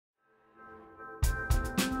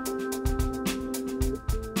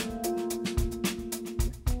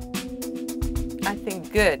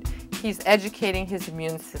good. He's educating his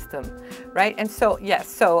immune system, right? And so, yes,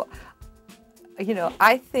 so, you know,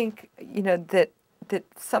 I think, you know, that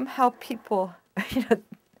somehow people, you know,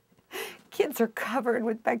 kids are covered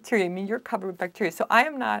with bacteria. I mean, you're covered with bacteria. So I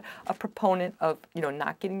am not a proponent of, you know,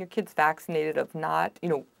 not getting your kids vaccinated, of not, you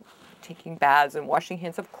know, taking baths and washing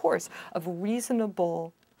hands, of course, of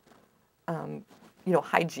reasonable, you know,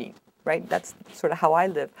 hygiene, right? That's sort of how I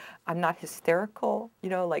live. I'm not hysterical, you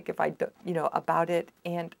know, like if I, do, you know, about it.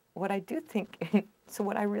 And what I do think, so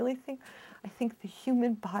what I really think, I think the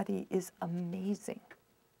human body is amazing.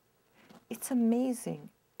 It's amazing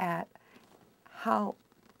at how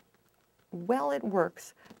well it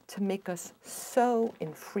works to make us so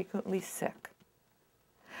infrequently sick.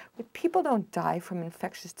 But people don't die from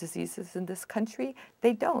infectious diseases in this country.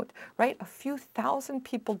 They don't, right? A few thousand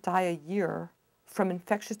people die a year from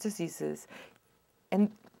infectious diseases,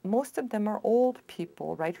 and most of them are old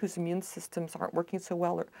people, right, whose immune systems aren't working so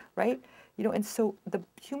well, or, right? You know, and so the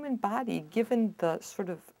human body, given the sort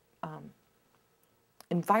of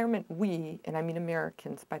environment we, and I mean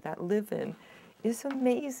Americans by that, live in, is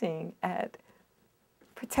amazing at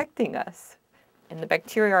protecting us. And the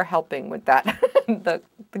bacteria are helping with that, the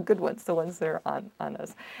good ones, the ones that are on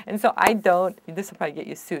us. And so I don't, this will probably get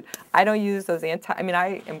you sued, I don't use those I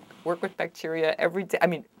mean, work with bacteria every day. I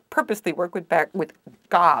mean, purposely work with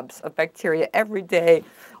gobs of bacteria every day,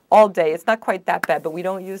 all day. It's not quite that bad, but we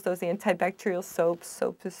don't use those antibacterial soaps.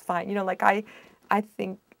 Soap is fine. You know, like I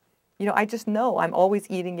think, you know, I just know I'm always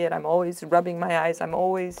eating it. I'm always rubbing my eyes. I'm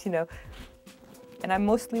always, you know, and I'm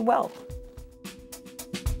mostly well.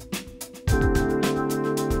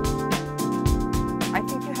 I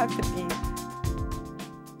think you have to be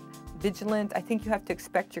vigilant. I think you have to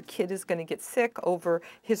expect your kid is going to get sick over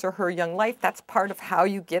his or her young life. That's part of how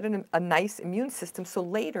you get a nice immune system. So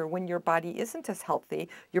later, when your body isn't as healthy,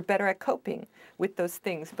 you're better at coping with those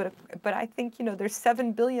things. But I think, you know, there's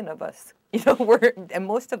 7 billion of us, you know, and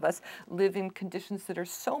most of us live in conditions that are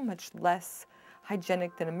so much less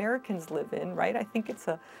hygienic than Americans live in, right? I think it's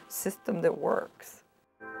a system that works.